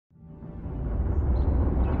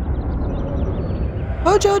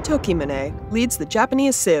Hojo Tokimune leads the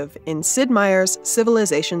Japanese Civ in Sid Meier's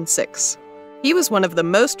Civilization VI. He was one of the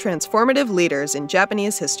most transformative leaders in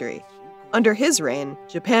Japanese history. Under his reign,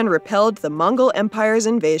 Japan repelled the Mongol Empire's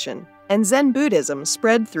invasion, and Zen Buddhism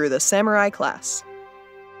spread through the samurai class.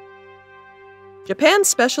 Japan's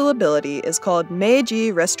special ability is called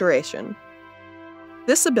Meiji Restoration.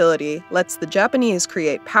 This ability lets the Japanese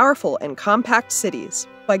create powerful and compact cities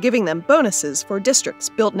by giving them bonuses for districts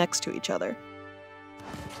built next to each other.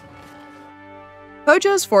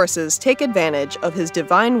 Hojo's forces take advantage of his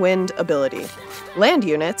Divine Wind ability. Land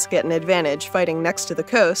units get an advantage fighting next to the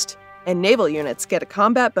coast, and naval units get a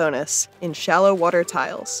combat bonus in shallow water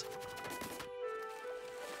tiles.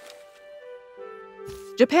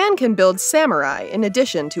 Japan can build samurai in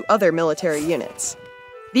addition to other military units.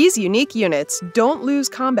 These unique units don't lose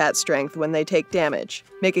combat strength when they take damage,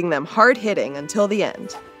 making them hard-hitting until the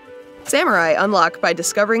end. Samurai unlock by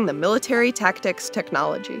discovering the military tactics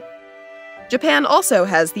technology. Japan also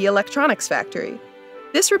has the Electronics Factory.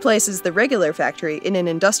 This replaces the regular factory in an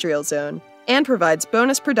industrial zone and provides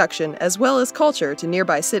bonus production as well as culture to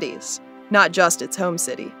nearby cities, not just its home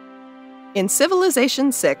city. In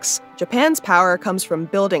Civilization VI, Japan's power comes from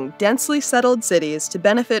building densely settled cities to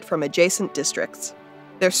benefit from adjacent districts.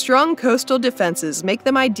 Their strong coastal defenses make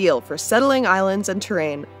them ideal for settling islands and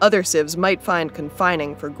terrain other civs might find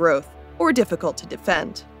confining for growth or difficult to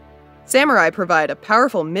defend. Samurai provide a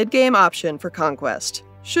powerful mid-game option for conquest,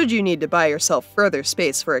 should you need to buy yourself further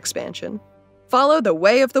space for expansion. Follow the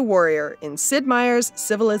way of the warrior in Sid Meier's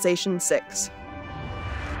Civilization VI.